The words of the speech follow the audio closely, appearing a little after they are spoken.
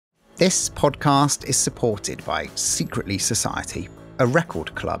This podcast is supported by Secretly Society, a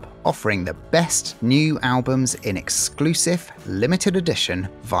record club offering the best new albums in exclusive, limited edition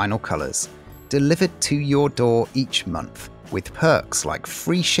vinyl colours, delivered to your door each month, with perks like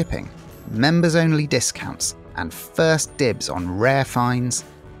free shipping, members-only discounts, and first dibs on rare finds.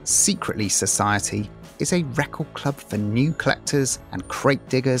 Secretly Society is a record club for new collectors and crate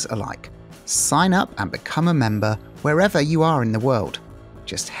diggers alike. Sign up and become a member wherever you are in the world.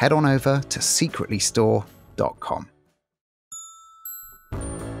 Just head on over to secretlystore.com.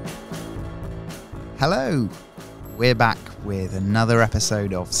 Hello! We're back with another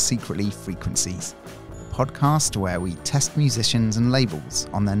episode of Secretly Frequencies, a podcast where we test musicians and labels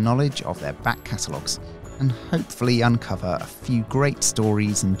on their knowledge of their back catalogues and hopefully uncover a few great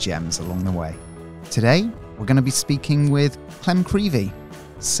stories and gems along the way. Today, we're going to be speaking with Clem Creevy,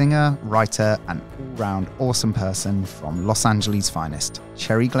 singer, writer, and all-round awesome person from Los Angeles' finest,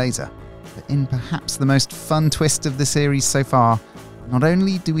 Cherry Glazerr. But in perhaps the most fun twist of the series so far, not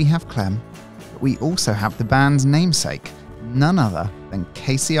only do we have Clem, but we also have the band's namesake, none other than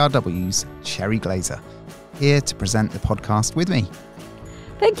KCRW's Cherry Glazerr, here to present the podcast with me.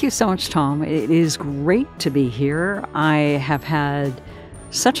 Thank you so much, Tom. It is great to be here. I have had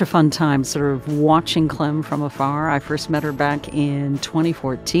such a fun time sort of watching Clem from afar. I first met her back in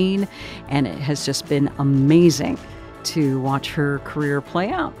 2014, and it has just been amazing to watch her career play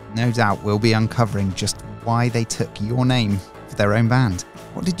out. No doubt we'll be uncovering just why they took your name for their own band.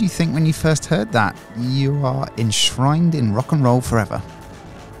 What did you think when you first heard that? You are enshrined in rock and roll forever.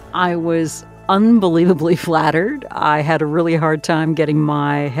 I was unbelievably flattered. I had a really hard time getting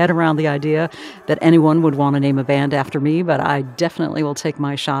my head around the idea that anyone would want to name a band after me, but I definitely will take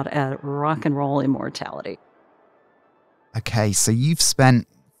my shot at rock and roll immortality. Okay, so you've spent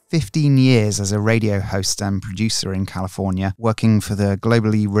 15 years as a radio host and producer in California, working for the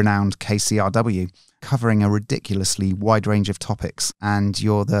globally renowned KCRW, covering a ridiculously wide range of topics, and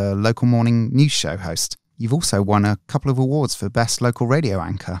you're the local morning news show host. You've also won a couple of awards for Best Local Radio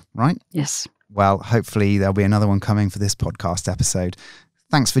Anchor, right? Yes. Well, hopefully there'll be another one coming for this podcast episode.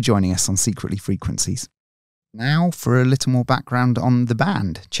 Thanks for joining us on Secretly Frequencies. Now for a little more background on the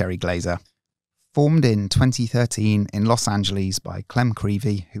band, Cherry Glazerr. Formed in 2013 in Los Angeles by Clem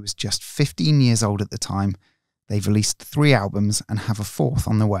Creevy, who was just 15 years old at the time, they've released 3 albums and have a 4th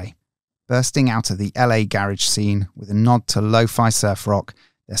on the way. Bursting out of the LA garage scene with a nod to lo-fi surf rock,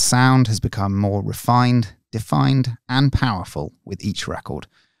 their sound has become more refined, defined, and powerful with each record,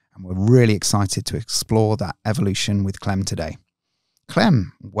 and we're really excited to explore that evolution with Clem today.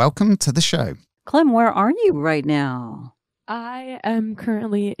 Clem, welcome to the show. Clem, where are you right now? I am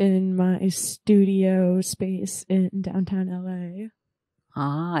currently in my studio space in downtown LA.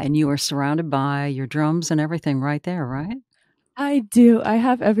 Ah, and you are surrounded by your drums and everything right there, right? I do. I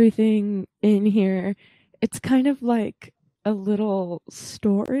have everything in here. It's kind of like a little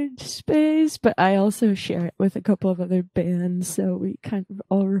storage space, but I also share it with a couple of other bands, so we kind of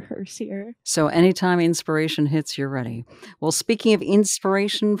all rehearse here. So anytime inspiration hits, you're ready. Well, speaking of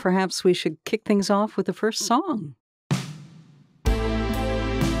inspiration, perhaps we should kick things off with the first song.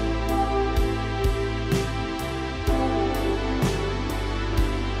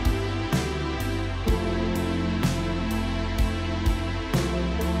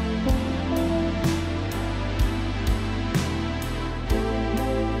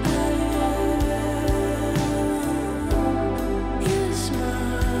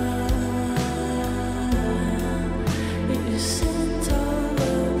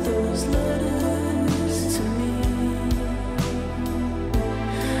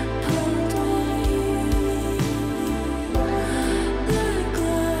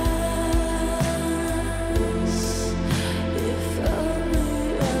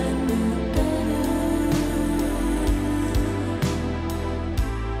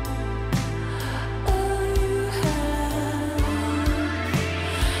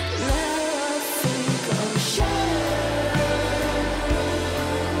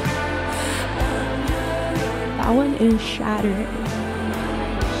 That one is Shattered.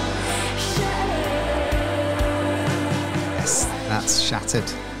 Yes, that's Shattered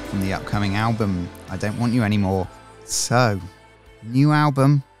from the upcoming album, I Don't Want You Anymore. So, new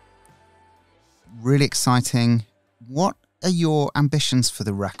album, really exciting. What are your ambitions for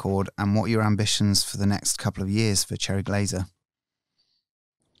the record, and what are your ambitions for the next couple of years for Cherry Glazerr?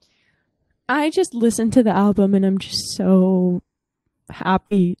 I just listened to the album and I'm just so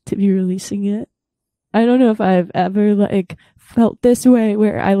happy to be releasing it. I don't know if I've ever felt this way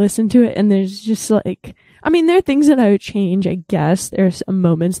where I listen to it and there's just I mean, there are things that I would change, I guess. There's some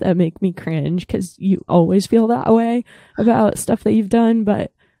moments that make me cringe because you always feel that way about stuff that you've done.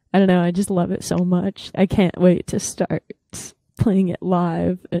 But I don't know, I just love it so much. I can't wait to start playing it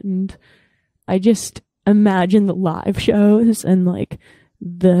live, and I just imagine the live shows and like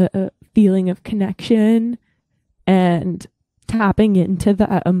the feeling of connection and tapping into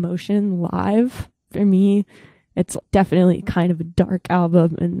that emotion live. For me, it's definitely kind of a dark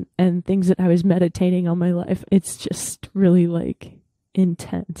album, and things that I was meditating on my life. It's just really like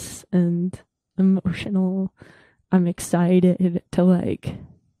intense and emotional. I'm excited to like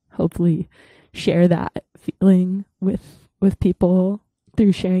hopefully share that feeling with people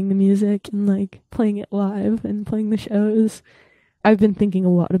through sharing the music and like playing it live and playing the shows. I've been thinking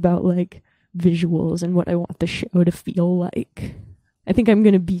a lot about like visuals and what I want the show to feel like. I think I'm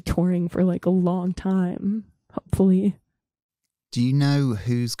going to be touring for like a long time, hopefully. Do you know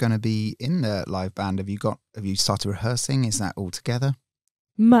who's going to be in the live band? Have you started rehearsing? Is that all together?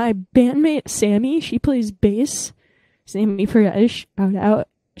 My bandmate Sammy, she plays bass. Sammy Perez, shout out.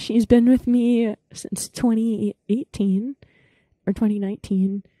 She's been with me since 2018 or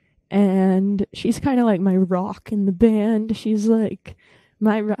 2019, and she's kind of like my rock in the band. She's like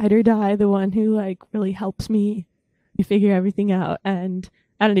my ride or die, the one who like really helps me figure everything out, and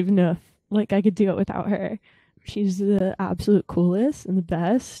I don't even know if like I could do it without her. She's the absolute coolest and the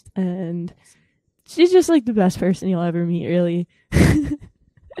best, and she's just like the best person you'll ever meet, really.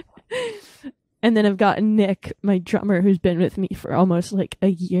 And then I've got Nick, my drummer, who's been with me for almost like a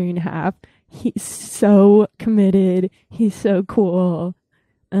year and a half. He's so committed. He's so cool.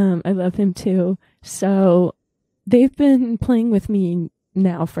 I love him too. So they've been playing with me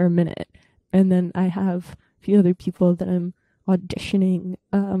now for a minute. And then I have a few other people that I'm auditioning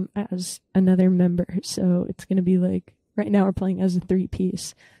as another member. So it's going to be like, right now we're playing as a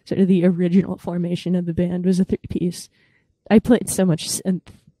 3-piece. Sort of the original formation of the band was a 3-piece. I played so much synth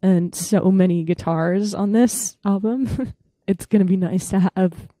and so many guitars on this album. It's going to be nice to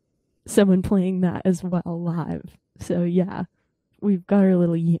have someone playing that as well live. So yeah, we've got our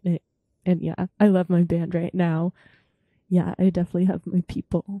little unit, and yeah, I love my band right now. Yeah, I definitely have my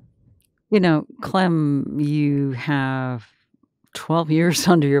people. You know, Clem, you have 12 years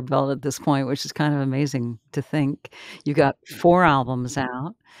under your belt at this point, which is kind of amazing to think. You got 4 albums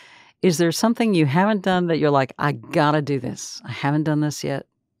out. Is there something you haven't done that you're like, I gotta do this? I haven't done this yet.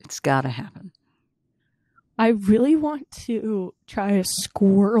 It's gotta happen. I really want to try a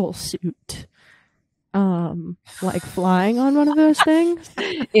squirrel suit. Like flying on one of those things.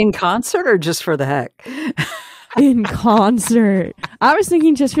 In concert or just for the heck? In concert. I was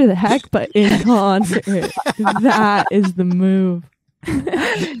thinking just for the heck, but in concert. That is the move.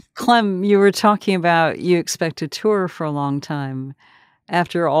 Clem, you were talking about you expect to tour for a long time.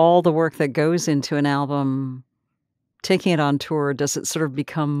 After all the work that goes into an album, taking it on tour, does it sort of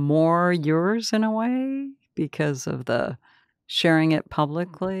become more yours in a way because of the sharing it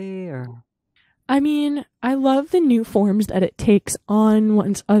publicly? Or I mean, I love the new forms that it takes on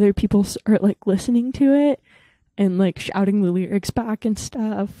once other people start like listening to it and like shouting the lyrics back and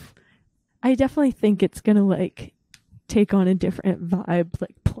stuff. I definitely think it's gonna like take on a different vibe,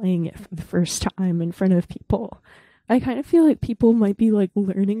 like playing it for the first time in front of people. I kind of feel like people might be like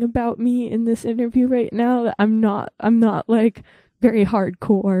learning about me in this interview right now. That I'm not like very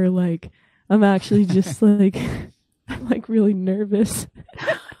hardcore. Like I'm actually just like, I'm like really nervous.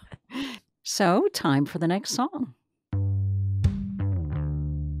 So, time for the next song.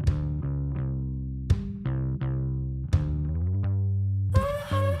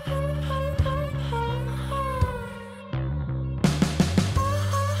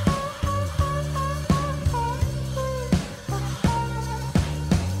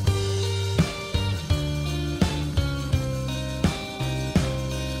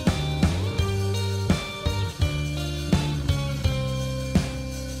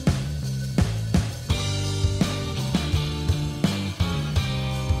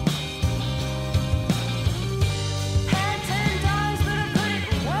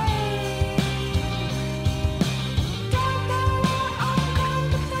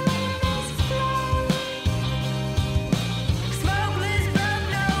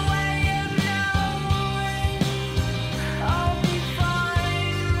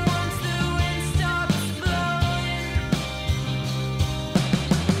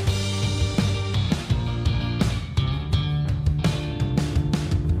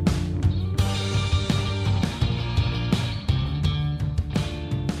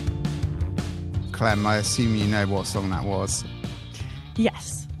 Clem, I assume you know what song that was.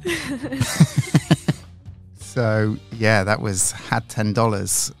 Yes. So, yeah, that was Had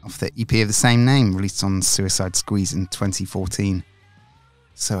 $10 off the EP of the same name, released on Suicide Squeeze in 2014.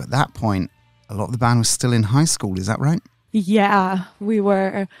 So at that point, a lot of the band was still in high school, is that right? Yeah, we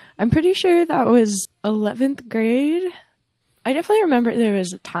were. I'm pretty sure that was 11th grade. I definitely remember there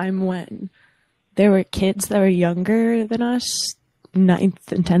was a time when there were kids that were younger than us,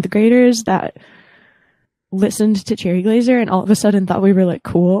 ninth and 10th graders, that listened to Cherry Glazerr and all of a sudden thought we were like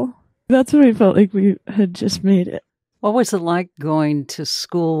cool. That's when I felt like we had just made it. What was it like going to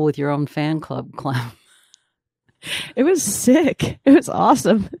school with your own fan club, Clem? It was sick. It was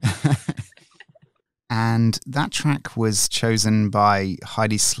awesome. And that track was chosen by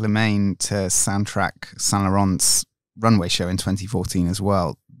Heidi Slimane to soundtrack Saint Laurent's runway show in 2014 as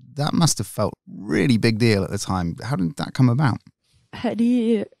well. That must have felt really big deal at the time. How did that come about?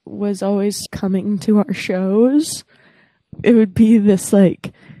 Hetty was always coming to our shows. It would be this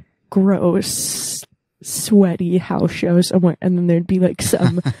like gross, sweaty house show somewhere, and then there'd be like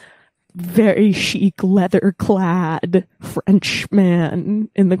some very chic, leather-clad French man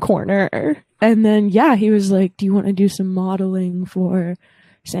in the corner. And then, yeah, he was like, do you want to do some modeling for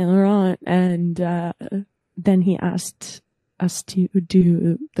Saint Laurent? And then he asked us to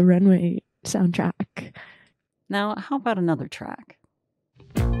do the runway soundtrack. Now, how about another track?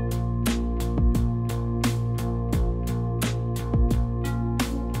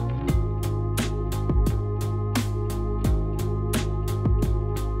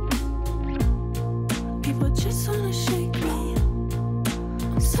 People just wanna shake me.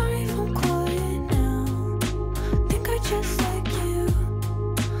 I'm sorry if I'm quiet now. Think I just like you.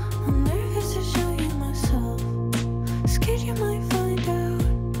 I'm nervous to show you myself. Scared you might find out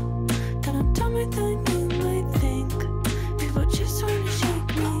that I'm dumber than you might think. People just wanna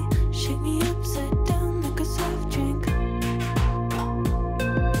shake me upside down like a soft drink.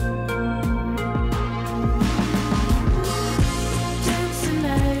 Dance the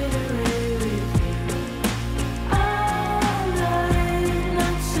night away with you. All night,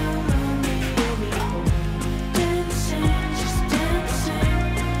 not so lonely anymore. Dancing, just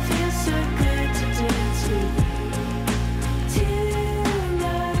dancing. Feels so good to dance with you.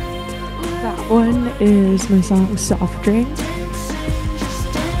 Tonight, That one is my song Soft Drink. dancing,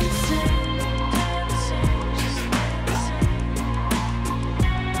 just dancing. Dancing, just dancing.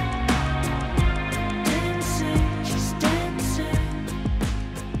 Dancing, just dancing.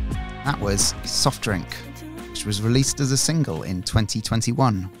 That was Soft Drink, which was released as a single in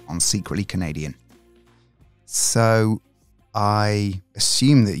 2021 on Secretly Canadian. So I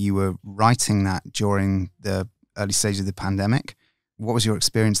assume that you were writing that during the early stage of the pandemic. What was your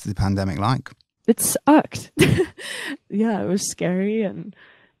experience of the pandemic like? It sucked. Yeah, it was scary. And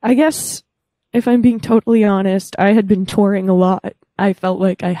I guess if I'm being totally honest, I had been touring a lot. I felt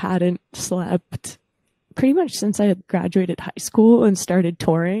like I hadn't slept pretty much since I had graduated high school and started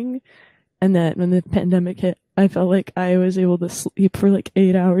touring. And then when the pandemic hit, I felt like I was able to sleep for like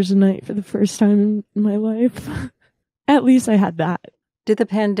 8 hours a night for the first time in my life. At least I had that. Did the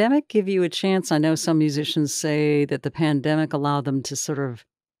pandemic give you a chance? I know some musicians say that the pandemic allowed them to sort of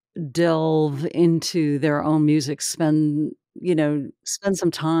delve into their own music, spend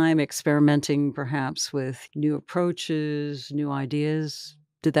some time experimenting perhaps with new approaches, new ideas.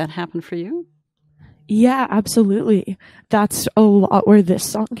 Did that happen for you? Yeah, absolutely. That's a lot where this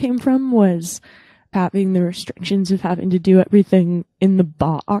song came from, was having the restrictions of having to do everything in the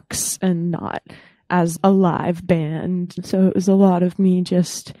box and not as a live band. So it was a lot of me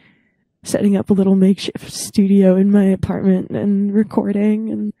just setting up a little makeshift studio in my apartment and recording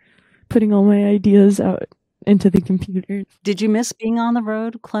and putting all my ideas out into the computer. Did you miss being on the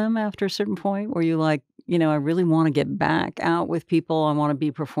road, Clem, after a certain point? Were you like, I really want to get back out with people. I want to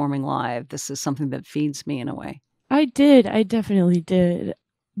be performing live. This is something that feeds me in a way. I did. I definitely did.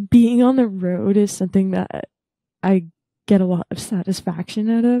 Being on the road is something that I get a lot of satisfaction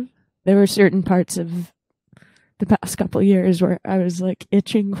out of. There were certain parts of the past couple years where I was like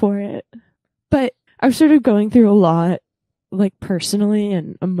itching for it. But I was sort of going through a lot, like personally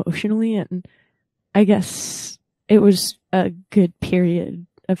and emotionally, and I guess it was a good period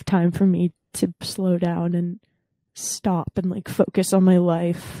of time for me to slow down and stop and like focus on my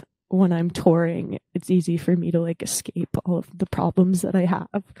life. When I'm touring, it's easy for me to like escape all of the problems that I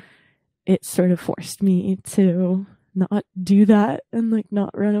have. It sort of forced me to not do that and like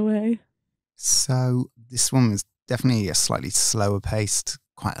not run away. So this one was definitely a slightly slower paced,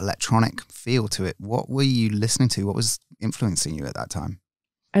 quite electronic feel to it. What were you listening to? What was influencing you at that time?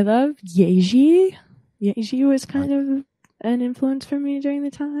 I love Yeji. Yeji was kind of an influence for me during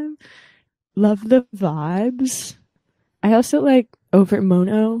the time. Love the vibes. I also like Over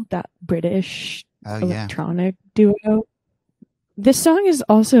Mono, that British electronic duo. This song is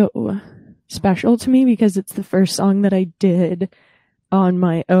also special to me because it's the first song that I did on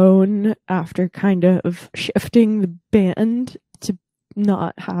my own after kind of shifting the band to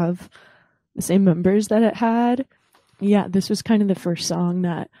not have the same members that it had. Yeah, this was kind of the first song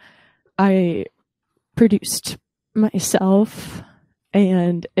that I produced myself,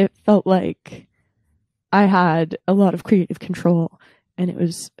 and it felt like I had a lot of creative control, and it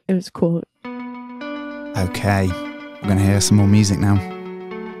was cool. Okay, we're going to hear some more music now.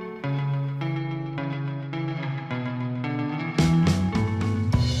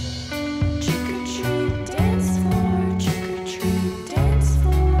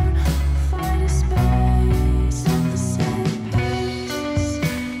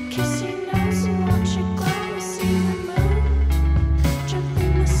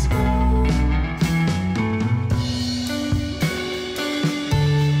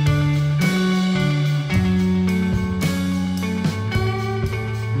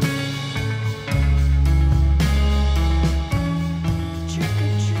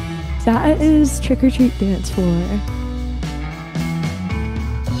 That is Trick or Treat Dance Floor.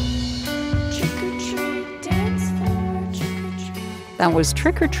 That was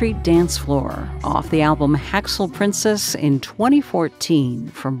Trick or Treat Dance Floor off the album Haxel Princess in 2014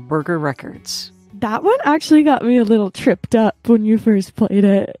 from Burger Records. That one actually got me a little tripped up when you first played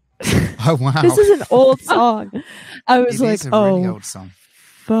it. Oh, wow. This is an old song. I was like, It is a really old song.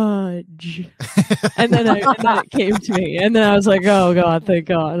 Fudge. and then it came to me, and then I was like, oh god, thank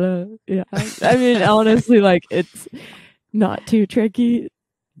god. Yeah, I mean, honestly, like, it's not too tricky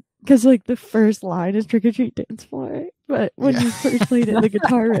because like the first line is Trick or Treat Dance Floor, but when you first played it, the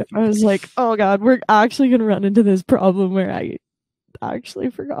guitar riff, I was like, oh god, we're actually gonna run into this problem where I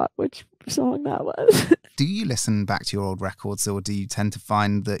actually forgot which song that was. Do you listen back to your old records, or do you tend to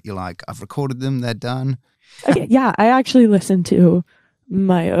find that you're like, I've recorded them, they're done? Okay, yeah, I actually listen to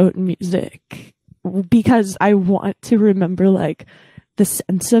my own music because I want to remember like the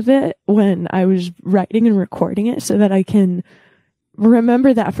sense of it when I was writing and recording it, so that I can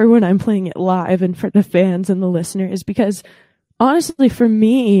remember that for when I'm playing it live and for the fans and the listeners. Because honestly, for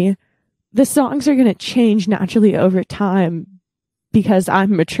me, the songs are going to change naturally over time because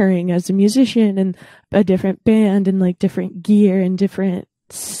I'm maturing as a musician and a different band and like different gear and different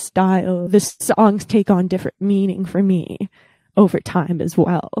style. The songs take on different meaning for me over time as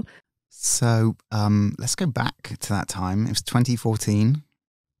well. So let's go back to that time. It was 2014.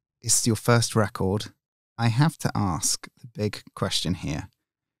 It's your first record. I have to ask the big question here,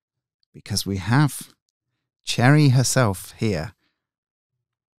 because we have Chery herself here.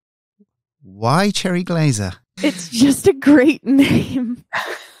 Why Cherry Glazerr? It's just a great name.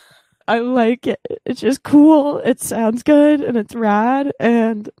 I like it. It's just cool. It sounds good and it's rad.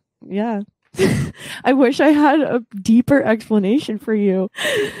 And yeah. I wish I had a deeper explanation for you.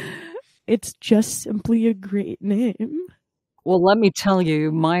 It's just simply a great name. Well, let me tell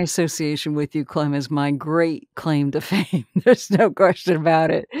you, my association with you, Clem, is my great claim to fame. There's no question about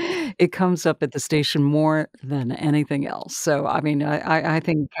it. It comes up at the station more than anything else. So, I mean, I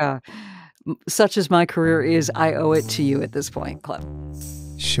think such as my career is, I owe it to you at this point, Clem.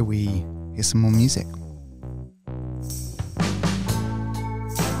 Shall we hear some more music?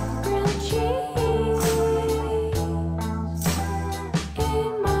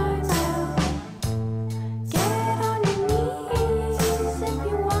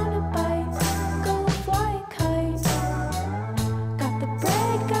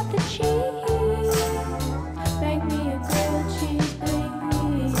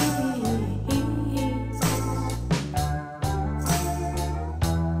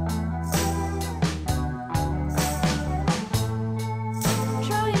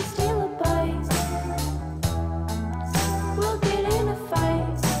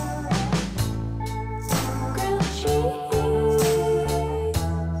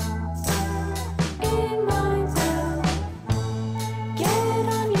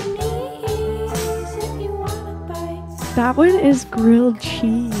 That one is grilled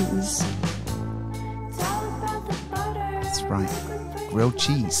cheese. That's right. Grilled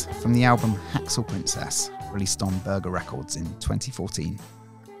cheese from the album Haxel Princess, released on Burger Records in 2014.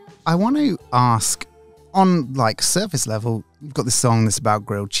 I want to ask, on like surface level, you've got this song that's about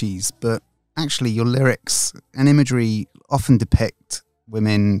grilled cheese, but actually your lyrics and imagery often depict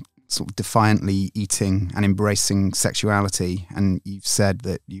women sort of defiantly eating and embracing sexuality, and you've said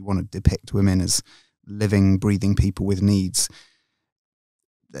that you want to depict women as living, breathing people with needs.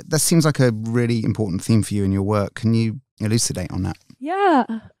 That seems like a really important theme for you in your work. Can you elucidate on that? Yeah,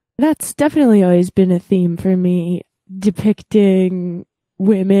 that's definitely always been a theme for me, depicting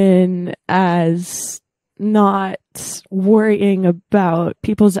women as not worrying about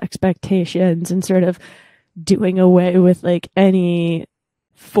people's expectations and sort of doing away with like any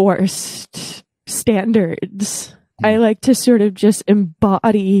forced standards. I like to sort of just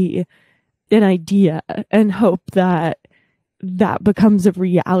embody an idea and hope that that becomes a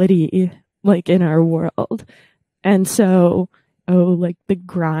reality, like in our world. And so, like the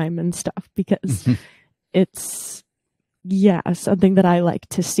grime and stuff, because it's, something that I like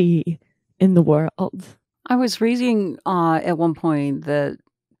to see in the world. I was reading at one point that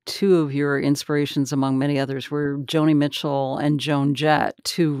two of your inspirations, among many others, were Joni Mitchell and Joan Jett,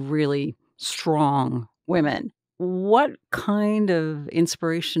 two really strong women. What kind of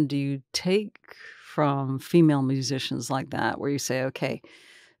inspiration do you take from female musicians like that, where you say, okay,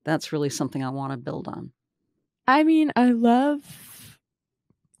 that's really something I want to build on? I mean, I love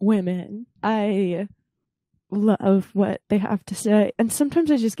women. I love what they have to say. And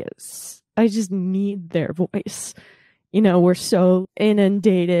sometimes I just need their voice. You know, we're so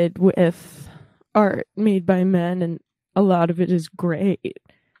inundated with art made by men, and a lot of it is great.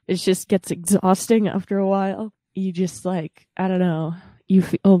 It just gets exhausting after a while. You just like, I don't know, you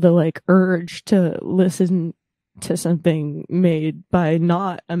feel the like urge to listen to something made by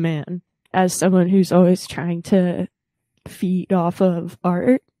not a man. As someone who's always trying to feed off of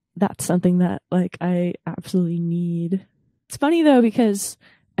art, that's something that like I absolutely need. It's funny though, because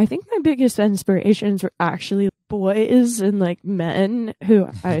I think my biggest inspirations were actually boys and like men who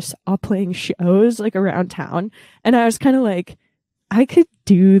I saw playing shows like around town, and I was kind of like, I could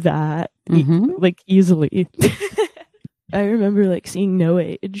do that like easily. I remember like seeing No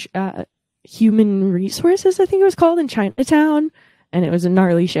Age at Human Resources, I think it was called, in Chinatown, and it was a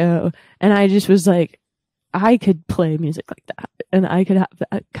gnarly show, and I just was like, I could play music like that, and I could have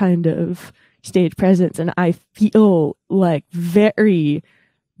that kind of stage presence, and I feel like very,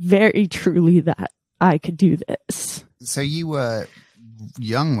 very truly that I could do this. So you were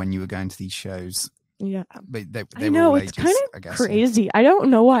young when you were going to these shows. Yeah. But they I know, were all it's ages, kind I of guess. crazy. I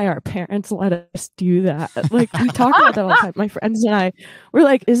don't know why our parents let us do that. Like, we talk about that all the time. My friends and I were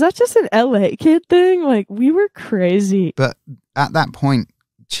like, is that just an LA kid thing? Like, we were crazy. But at that point,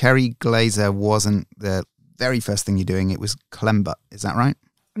 Cherry Glazerr wasn't the very first thing you're doing. It was Clembutt. Is that right?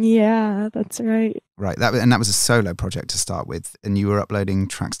 Yeah, that's right. Right. That was a solo project to start with. And you were uploading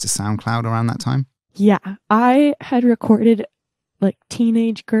tracks to SoundCloud around that time? Yeah. I had recorded like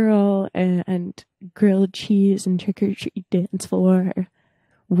Teenage Girl and Grilled Cheese and Trick or Treat Dance Floor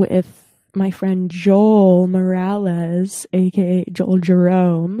with my friend Joel Morales, aka Joel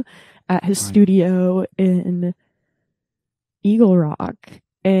Jerome, at his studio in Eagle Rock.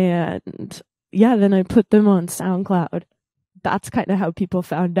 And yeah, then I put them on SoundCloud. That's kind of how people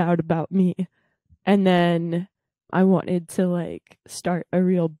found out about me. And then I wanted to like start a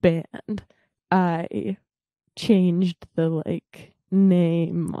real band. I changed the like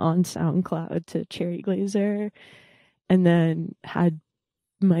name on SoundCloud to Cherry Glazerr, and then had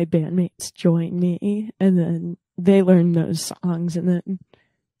my bandmates join me, and then they learned those songs, and then,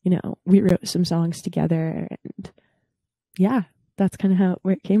 you know, we wrote some songs together, and yeah, that's kind of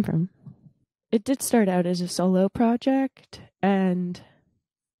where it came from. It did start out as a solo project, and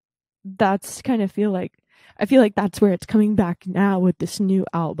that's kind of I feel like that's where it's coming back now with this new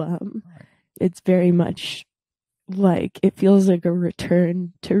album. Right. It's very much like, it feels like a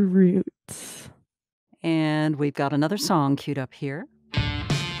return to roots. And we've got another song queued up here.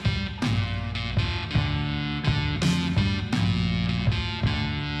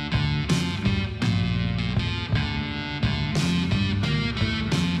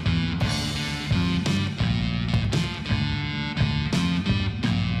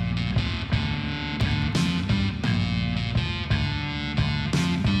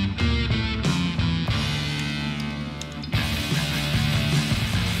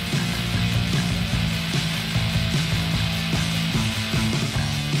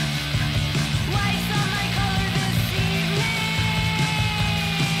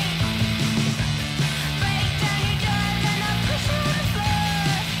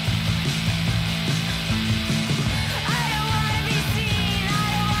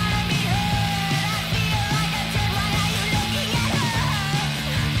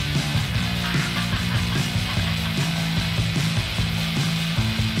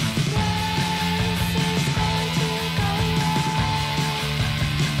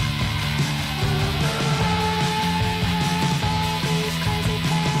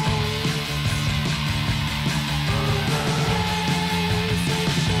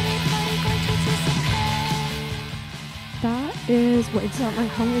 Is What's Not My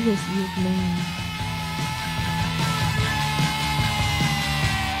Color This Evening.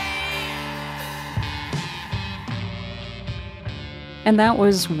 And that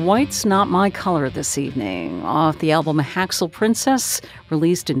was White's Not My Color this evening, off the album Haxel Princess,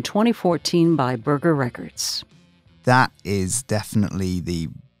 released in 2014 by Burger Records. That is definitely the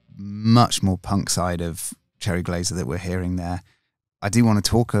much more punk side of Cherry Glazerr that we're hearing there. I do want to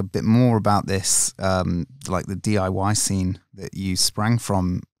talk a bit more about this, like the DIY scene that you sprang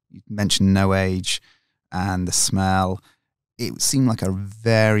from. You mentioned No Age and The Smell. It seemed like a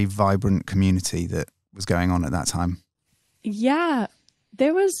very vibrant community that was going on at that time. Yeah,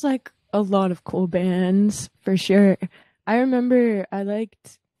 there was like a lot of cool bands for sure. I remember I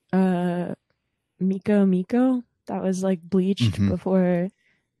liked Miko Miko. That was like Bleached before.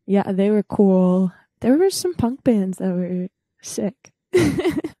 Yeah, they were cool. There were some punk bands that were sick.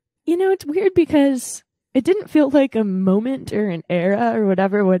 You know, it's weird because it didn't feel like a moment or an era or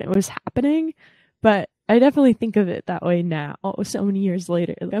whatever when it was happening, but I definitely think of it that way now, so many years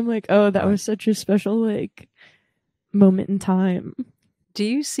later. I'm like, oh, that was such a special like moment in time. Do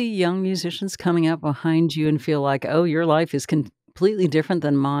you see young musicians coming up behind you and feel like, oh, your life is completely different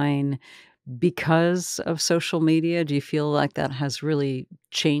than mine because of social media? Do you feel like that has really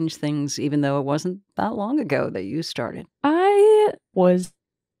changed things, even though it wasn't that long ago that you started? I was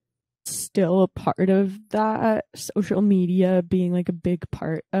still a part of that, social media being like a big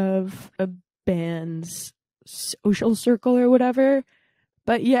part of a band's social circle or whatever.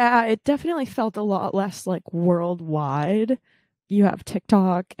 But yeah, it definitely felt a lot less like worldwide. You have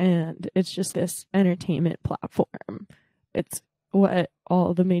TikTok and it's just this entertainment platform. It's what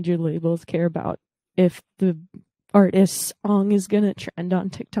all the major labels care about, if the artist's song is gonna trend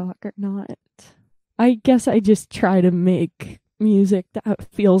on TikTok or not. I guess I just try to make music that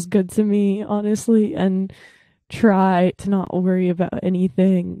feels good to me, honestly, and try to not worry about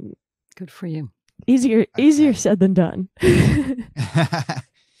anything. Good for you. Easier said than done.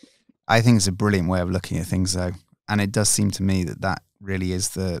 I think it's a brilliant way of looking at things, though. And it does seem to me that that really is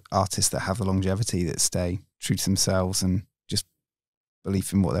the artists that have the longevity, that stay true to themselves and just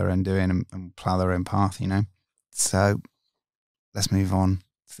believe in what they're doing and plow their own path, you know? So let's move on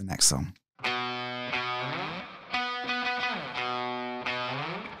to the next song.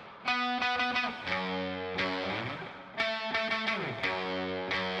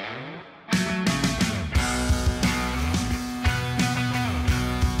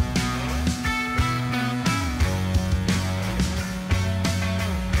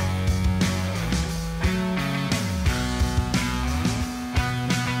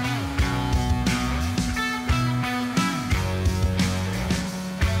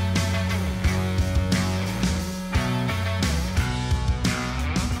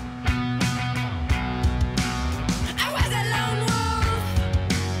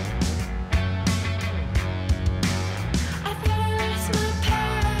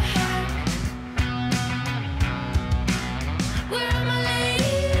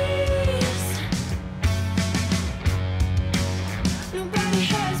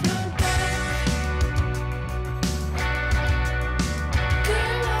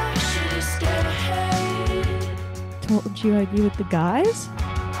 Told you I'd be with the guys.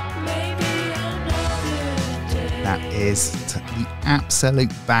 That is the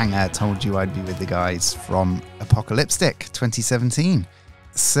absolute banger, Told You I'd Be With the Guys, from Apocolipstick 2017.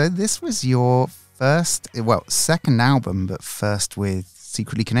 So this was your first, well, second album, but first with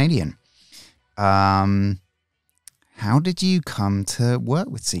Secretly Canadian. How did you come to work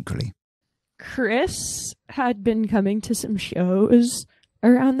with Secretly? Chris had been coming to some shows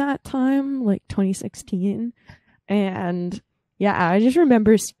around that time, like 2016. And yeah, I just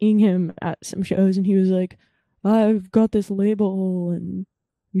remember seeing him at some shows and he was like, I've got this label and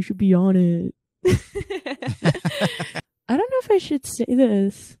you should be on it. I don't know if I should say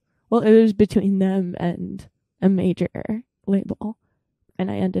this. Well, it was between them and a major label, and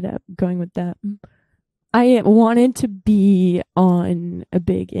I ended up going with them. I wanted to be on a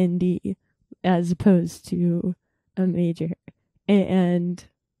big indie as opposed to a major, and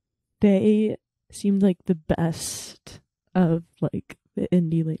they seemed like the best of like the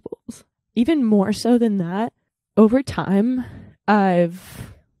indie labels. Even more so than that, over time,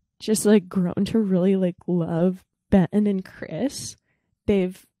 I've just like grown to really like love Ben and Chris.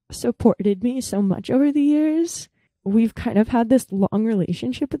 They've supported me so much over the years. We've kind of had this long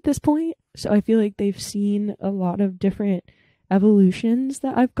relationship at this point, so I feel like they've seen a lot of different evolutions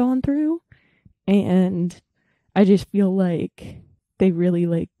that I've gone through, and I just feel like they really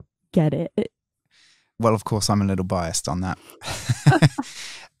like get it. Well, of course, I'm a little biased on that.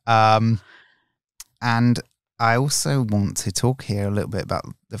 And I also want to talk here a little bit about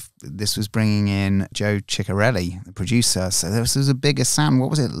this was bringing in Joe Ciccarelli, the producer. So this was a bigger sound. What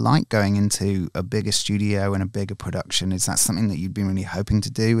was it like going into a bigger studio and a bigger production? Is that something that you'd been really hoping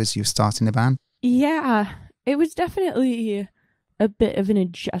to do as you were starting the band? Yeah, it was definitely a bit of an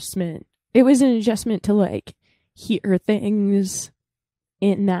adjustment. It was an adjustment to like hear things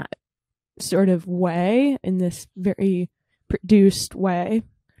in that sort of way, in this very produced way.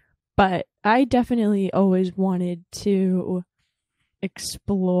 But I definitely always wanted to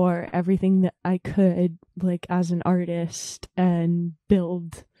explore everything that I could, like, as an artist, and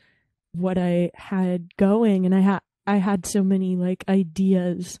build what I had going. And I had so many like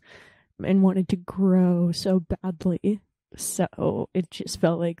ideas and wanted to grow so badly. So it just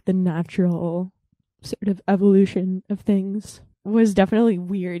felt like the natural sort of evolution of things. Was definitely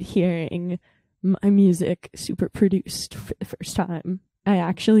weird hearing my music super produced for the first time. I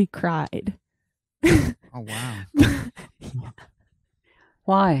actually cried. Oh, wow. Yeah.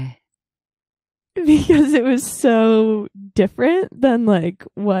 Why? Because it was so different than like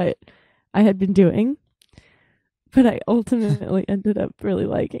what I had been doing. But I ultimately ended up really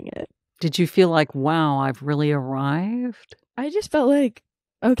liking it. Did you feel like, wow, I've really arrived? I just felt like,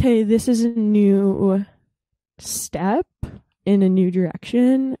 okay, this is a new step in a new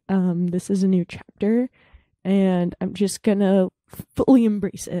direction. This is a new chapter, and I'm just gonna fully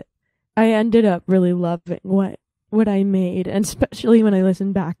embrace it. I ended up really loving what I made, and especially when I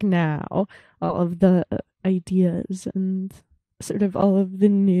listen back now, all of the ideas and sort of all of the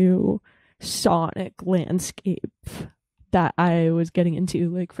new sonic landscape that I was getting into,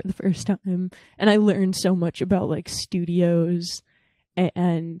 like, for the first time. And I learned so much about like studios,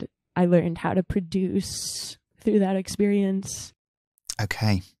 and I learned how to produce through that experience.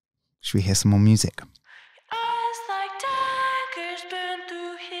 Okay, should we hear some more music? Eyes like daggers burn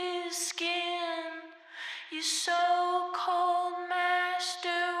through his skin. You so cold, master,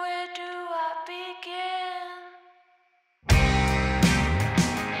 where do I begin?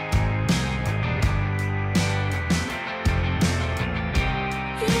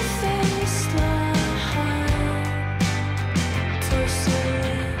 Your face like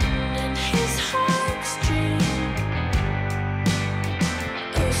porcelain and his heartstring.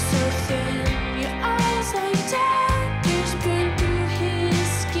 Oh, so thin, your eyes like daggers burn through his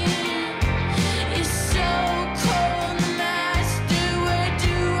skin. You're so cold, master, where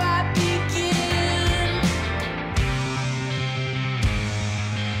do I begin?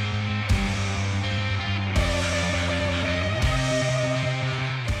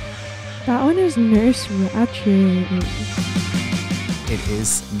 That one is Nurse Ratched. It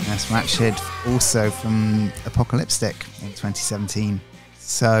is Nurse Ratched, also from Apocolipstick in 2017.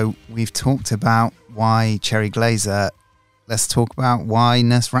 So we've talked about why Cherry Glazerr. Let's talk about why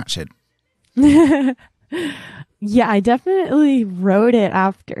Nurse Ratched. Yeah, I definitely wrote it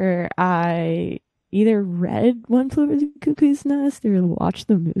after I either read One Flew Over the Cuckoo's Nest or watched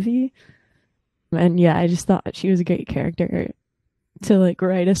the movie. And yeah, I just thought she was a great character to like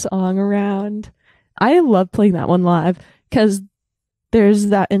write a song around. I love playing that one live because there's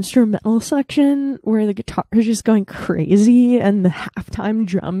that instrumental section where the guitar is just going crazy and the halftime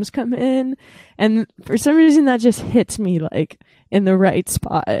drums come in, and for some reason that just hits me like in the right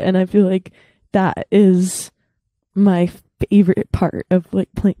spot, and I feel like that is my favorite part of like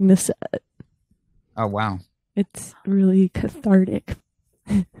playing the set. Oh, wow. It's really cathartic.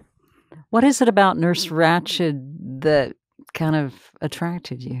 What is it about Nurse Ratched that kind of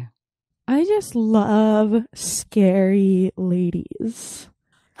attracted you? I just love scary ladies.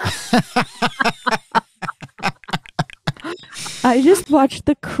 I just watched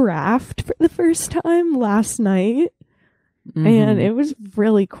The Craft for the first time last night, and it was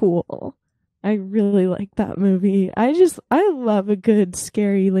really cool. I really like that movie. I love a good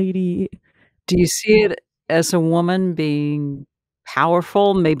scary lady. Do you see it as a woman being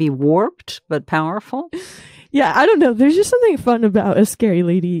powerful, maybe warped, but powerful? Yeah, I don't know. There's just something fun about a scary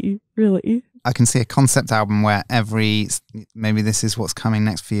lady, really. I can see a concept album where maybe this is what's coming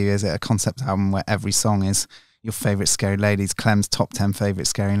next for you, is it a concept album where every song is your favourite scary ladies, Clem's top 10 favourite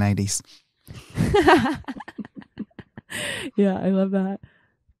scary ladies. Yeah, I love that.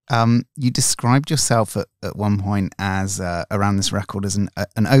 You described yourself at one point as, around this record, as an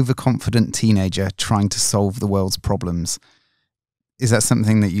overconfident teenager trying to solve the world's problems. Is that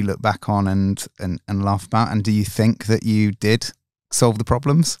something that you look back on and laugh about? And do you think that you did solve the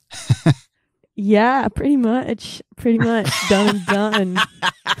problems? Yeah, pretty much. Done and done.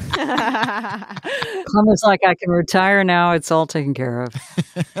 Clem is like, I can retire now. It's all taken care of.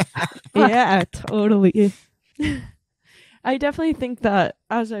 Yeah, totally. I definitely think that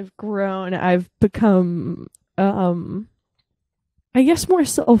as I've grown, I've become I guess more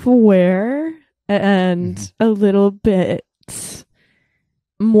self-aware and a little bit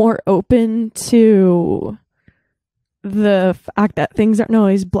more open to the fact that things aren't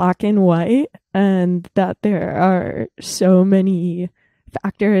always black and white and that there are so many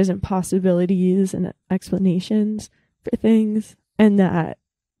factors and possibilities and explanations for things, and that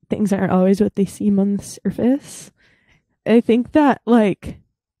things aren't always what they seem on the surface. I think that, like,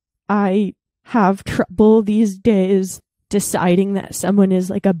 I have trouble these days deciding that someone is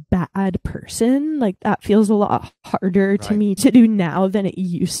like a bad person. Like, that feels a lot harder to me to do now than it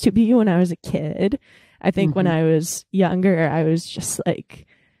used to be when I was a kid. I think when I was younger, I was just like,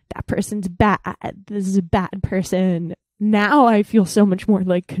 that person's bad. This is a bad person. Now I feel so much more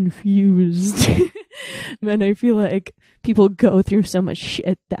like confused. And I feel like people go through so much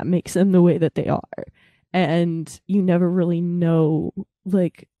shit that makes them the way that they are. And you never really know,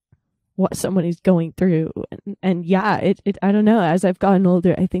 like, what somebody's going through. And yeah, it I don't know. As I've gotten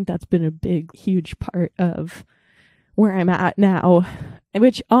older, I think that's been a big, huge part of where I'm at now,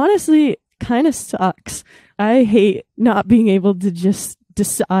 which honestly kind of sucks. I hate not being able to just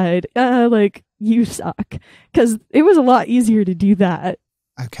decide, like, you suck, because it was a lot easier to do that.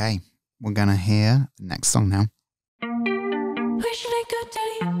 Okay, we're gonna hear the next song now. Where should I go,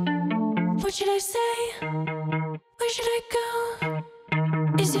 Daddy? What should I say? Where should I go?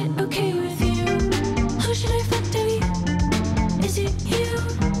 Is it okay with you? Who should I fuck, Daddy? Is it you?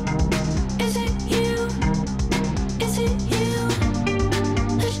 Is it you? Is it you?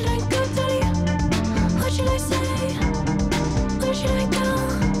 Where should I go, Daddy? What should I say? Where should I go?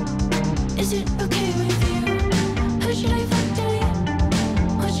 Is it okay with you? Who should I fuck, Daddy?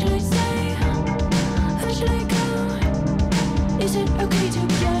 What should I say? Where should I go? Is it okay to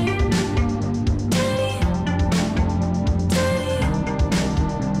play? Daddy,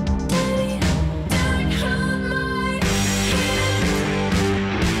 Daddy, Daddy, don't hold my hand.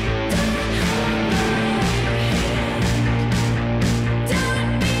 Don't hold my hand.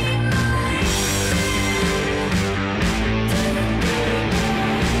 Don't be my friend. Don't be my friend. Don't hold my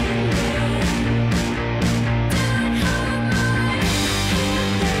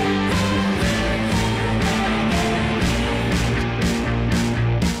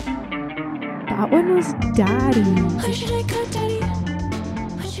That one was Daddy. Where should I go, Daddy?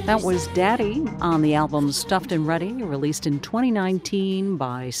 That was Daddy on the album Stuffed and Ready, released in 2019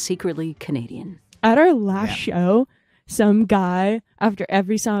 by Secretly Canadian. At our last show, some guy after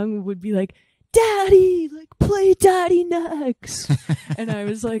every song would be like, Daddy, like, play Daddy next. And I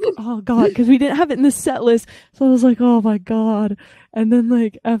was like, oh God, because we didn't have it in the set list. So I was like, oh my God. And then,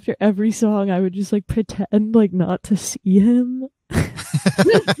 like, after every song, I would just, like, pretend, like, not to see him.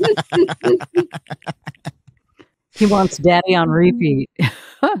 He wants Daddy on repeat.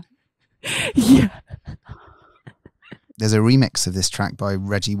 Yeah. There's a remix of this track by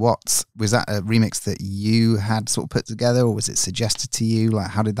Reggie Watts. Was that a remix that you had sort of put together, or was it suggested to you?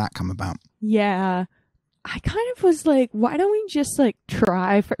 Like, how did that come about? Yeah. I kind of was like, why don't we just, like,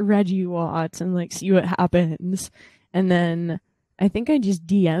 try for Reggie Watts and, like, see what happens? And then I think I just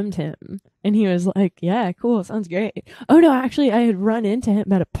DM'd him and he was like, yeah, cool, sounds great. Oh no, actually I had run into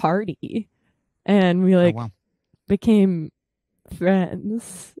him at a party and we, like, became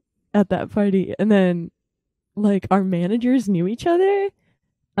friends at that party. And then, like, our managers knew each other.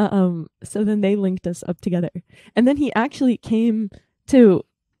 So then they linked us up together. And then he actually came to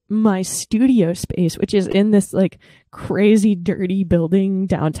my studio space, which is in this, like, crazy dirty building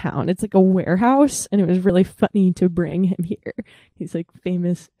downtown. It's like a warehouse, and it was really funny to bring him here. He's like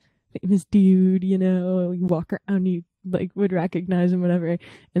famous dude, you know, you walk around, you, like, would recognize him, whatever.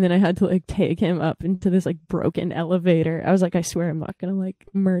 And then I had to, like, take him up into this, like, broken elevator. I was like, I swear I'm not gonna, like,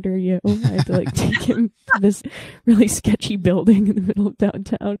 murder you. I had to, like, take him to this really sketchy building in the middle of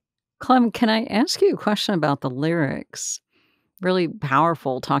downtown. Clem, can I ask you a question about the lyrics? Really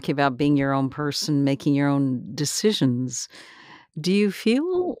powerful, talking about being your own person, making your own decisions. Do you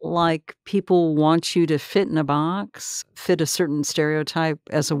feel like people want you to fit in a box, fit a certain stereotype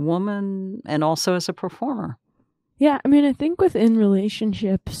as a woman and also as a performer? Yeah, I mean, I think within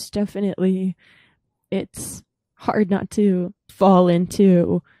relationships, definitely it's hard not to fall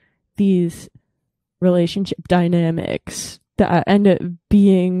into these relationship dynamics that end up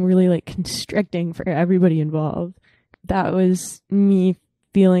being really, like, constricting for everybody involved. That was me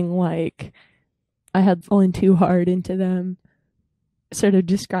feeling like I had fallen too hard into them, sort of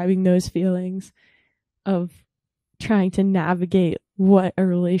describing those feelings of trying to navigate what a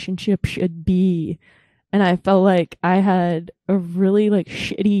relationship should be. And I felt like I had a really, like,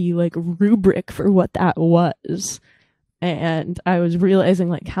 shitty, like, rubric for what that was. And I was realizing,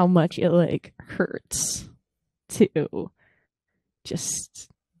 like, how much it, like, hurts to just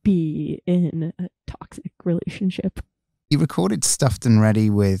be in a toxic relationship. You recorded Stuffed and Ready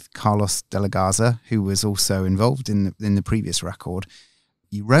with Carlos de la Garza, who was also involved in the previous record.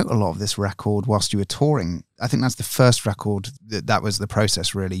 You wrote a lot of this record whilst you were touring. I think that's the first record that was the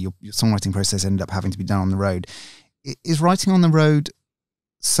process, really. Your songwriting process ended up having to be done on the road. Is writing on the road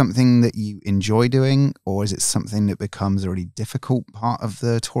something that you enjoy doing, or is it something that becomes a really difficult part of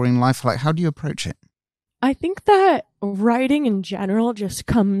the touring life? Like, how do you approach it? I think that writing in general just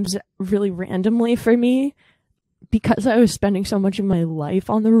comes really randomly for me. Because I was spending so much of my life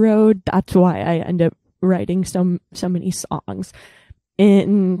on the road, that's why I end up writing so many songs.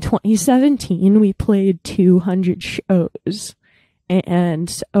 In 2017, we played 200 shows. And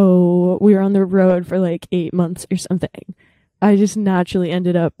so we were on the road for like 8 months or something. I just naturally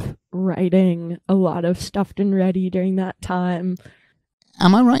ended up writing a lot of Stuffed and Ready during that time.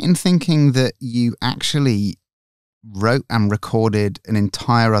 Am I right in thinking that you actually wrote and recorded an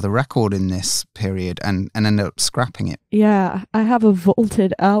entire other record in this period and ended up scrapping it? Yeah, I have a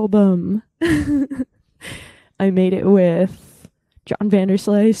vaulted album. I made it with John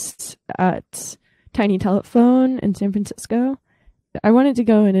Vanderslice at Tiny Telephone in San Francisco. I wanted to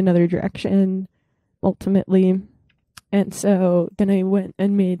go in another direction, ultimately. And so then I went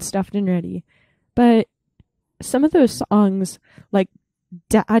and made Stuffed and Ready. But some of those songs, like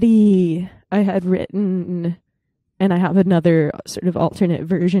Daddy, I had written, and I have another sort of alternate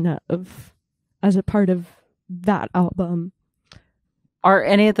version of as a part of that album. Are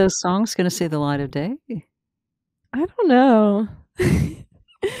any of those songs going to see the light of day? I don't know.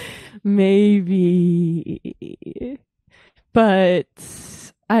 Maybe. But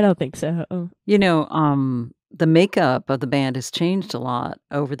I don't think so. You know, the makeup of the band has changed a lot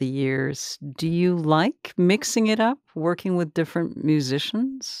over the years. Do you like mixing it up, working with different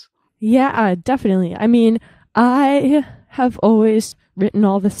musicians? Yeah, definitely. I mean, I have always written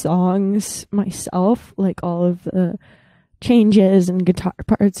all the songs myself, like all of the changes and guitar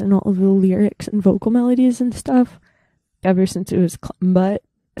parts and all of the lyrics and vocal melodies and stuff ever since it was Clembutt.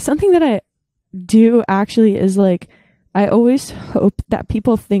 Something that I do actually is like, I always hope that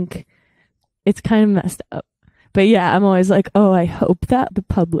people think it's kind of messed up. But yeah, I'm always like, oh, I hope that the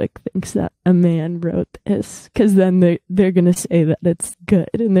public thinks that a man wrote this, because then they're going to say that it's good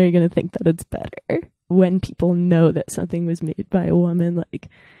and they're going to think that it's better. When people know that something was made by a woman, like,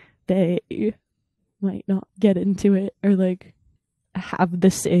 they might not get into it or like have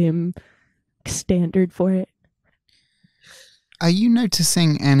the same standard for it. Are you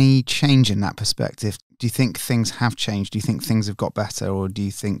noticing any change in that perspective? Do you think things have changed? Do you think things have got better? Or do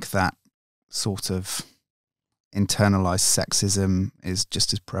you think that sort of internalized sexism is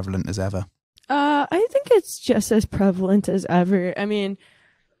just as prevalent as ever? I think it's just as prevalent as ever. I mean,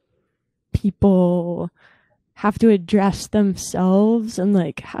 people have to address themselves and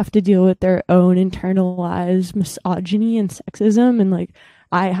like have to deal with their own internalized misogyny and sexism, and like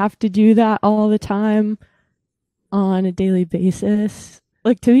I have to do that all the time on a daily basis.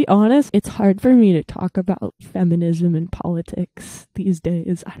 Like, to be honest, it's hard for me to talk about feminism and politics these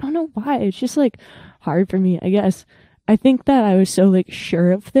days. I don't know why. It's just like hard for me, I guess. I think that I was so like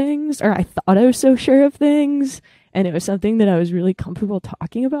sure of things, or I thought I was so sure of things, and it was something that I was really comfortable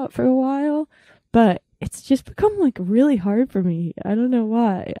talking about for a while, but it's just become like really hard for me. I don't know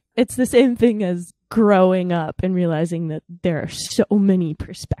why. It's the same thing as growing up and realizing that there are so many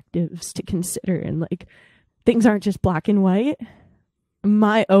perspectives to consider, and like things aren't just black and white.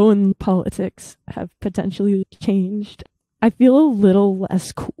 My own politics have potentially changed. I feel a little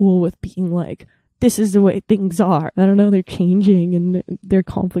less cool with being like, this is the way things are. I don't know, they're changing and they're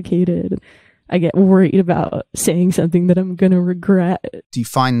complicated. I get worried about saying something that I'm going to regret. Do you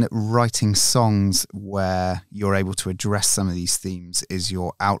find that writing songs where you're able to address some of these themes is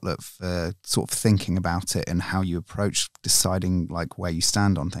your outlet for sort of thinking about it and how you approach deciding like where you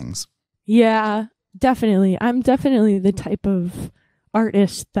stand on things? Yeah, definitely. I'm definitely the type of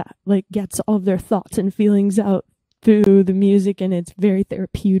artist that like gets all of their thoughts and feelings out through the music, and it's very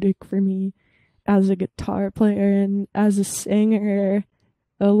therapeutic for me as a guitar player and as a singer.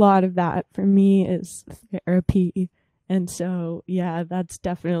 A lot of that for me is therapy. And so, yeah, that's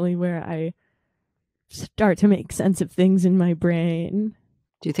definitely where I start to make sense of things in my brain.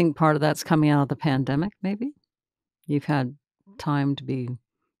 Do you think part of that's coming out of the pandemic, maybe? You've had time to be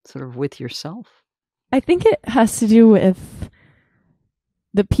sort of with yourself? I think it has to do with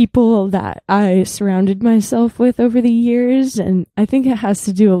the people that I surrounded myself with over the years. And I think it has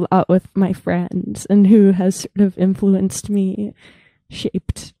to do a lot with my friends and who has sort of influenced me,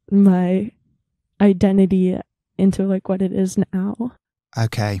 shaped my identity into like what it is now.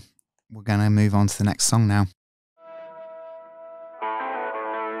 Okay, we're going to move on to the next song now.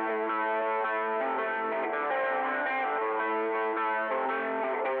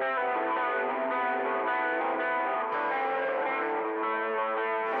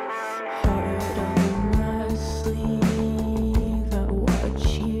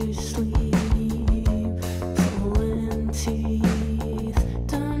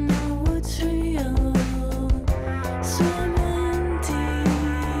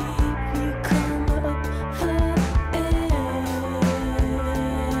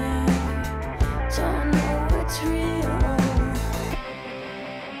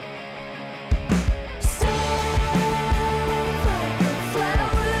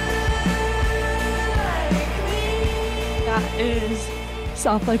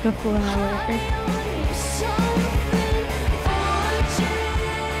 Soft Like a Flower.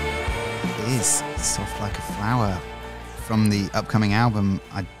 It is Soft Like a Flower from the upcoming album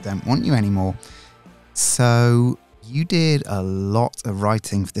I Don't Want You Anymore. So you did a lot of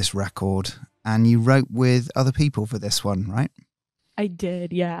writing for this record, and you wrote with other people for this one, right? I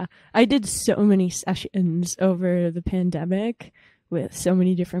did, yeah. I did so many sessions over the pandemic with so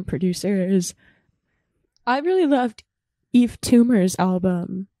many different producers. I really loved Yves Toomer's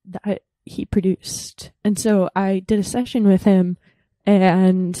album that he produced. And so I did a session with him,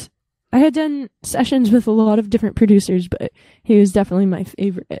 and I had done sessions with a lot of different producers, but he was definitely my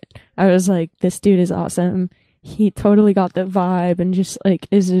favorite. I was like, this dude is awesome. He totally got the vibe and just like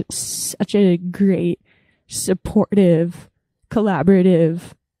is such a great, supportive,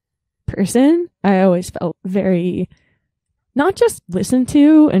 collaborative person. I always felt very, not just listened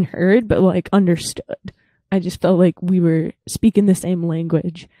to and heard, but like understood. I just felt like we were speaking the same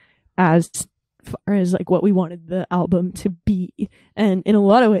language as far as like what we wanted the album to be. And in a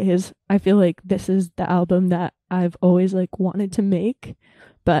lot of ways, I feel like this is the album that I've always like wanted to make,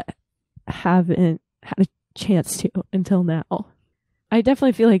 but haven't had a chance to until now. I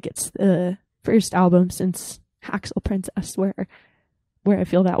definitely feel like it's the first album since Haxel Princess where I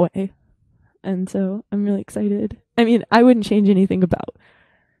feel that way. And so I'm really excited. I mean, I wouldn't change anything about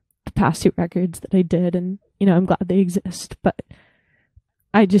the past two records that I did, and you know, I'm glad they exist, but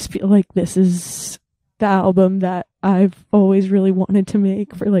I just feel like this is the album that I've always really wanted to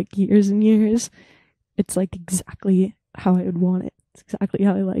make for like years and years. It's like exactly how I would want it. It's exactly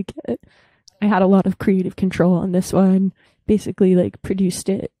how I like it. I had a lot of creative control on this one, basically like produced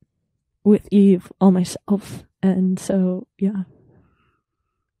it with Yves all myself. And so, yeah.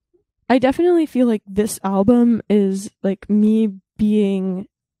 I definitely feel like this album is like me being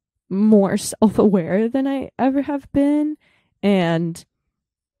more self-aware than I ever have been, and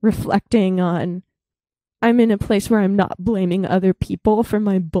reflecting on, I'm in a place where I'm not blaming other people for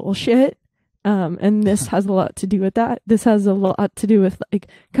my bullshit. And this has a lot to do with that. This has a lot to do with like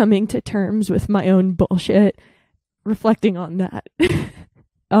coming to terms with my own bullshit, reflecting on that,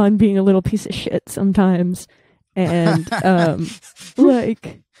 on being a little piece of shit sometimes. And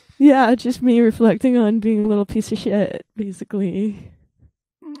like, yeah, just me reflecting on being a little piece of shit, basically.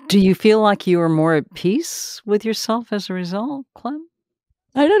 Do you feel like you are more at peace with yourself as a result, Clem?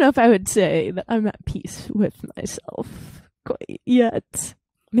 I don't know if I would say that I'm at peace with myself quite yet.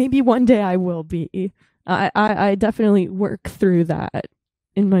 Maybe one day I will be. I definitely work through that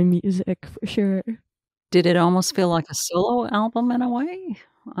in my music for sure. Did it almost feel like a solo album in a way?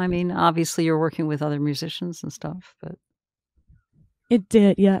 I mean, obviously you're working with other musicians and stuff, but... It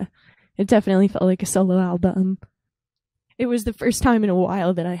did, yeah. It definitely felt like a solo album. It was the first time in a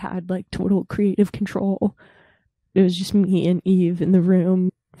while that I had like total creative control. It was just me and Yves in the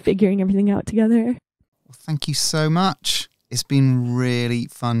room figuring everything out together. Well, thank you so much. It's been really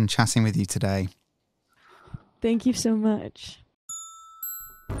fun chatting with you today. Thank you so much.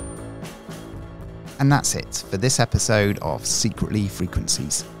 And that's it for this episode of Secretly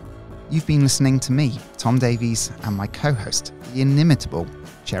Frequencies. You've been listening to me, Tom Davies, and my co-host, the inimitable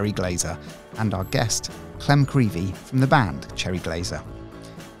Cherry Glazerr, and our guest, Clem Creevy from the band Cherry Glazerr.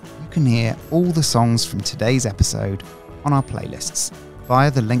 You can hear all the songs from today's episode on our playlists via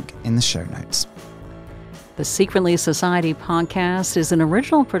the link in the show notes. The Secretly Society podcast is an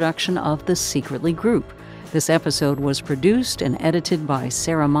original production of the Secretly Group. This episode was produced and edited by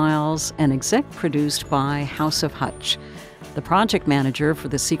Sarah Miles and exec produced by House of Hutch. The project manager for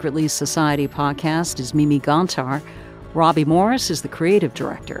the Secretly Society podcast is Mimi Gontar. Robbie Morris is the creative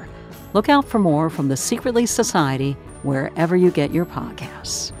director. Look out for more from the Secretly Society wherever you get your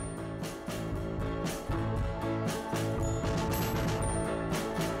podcasts.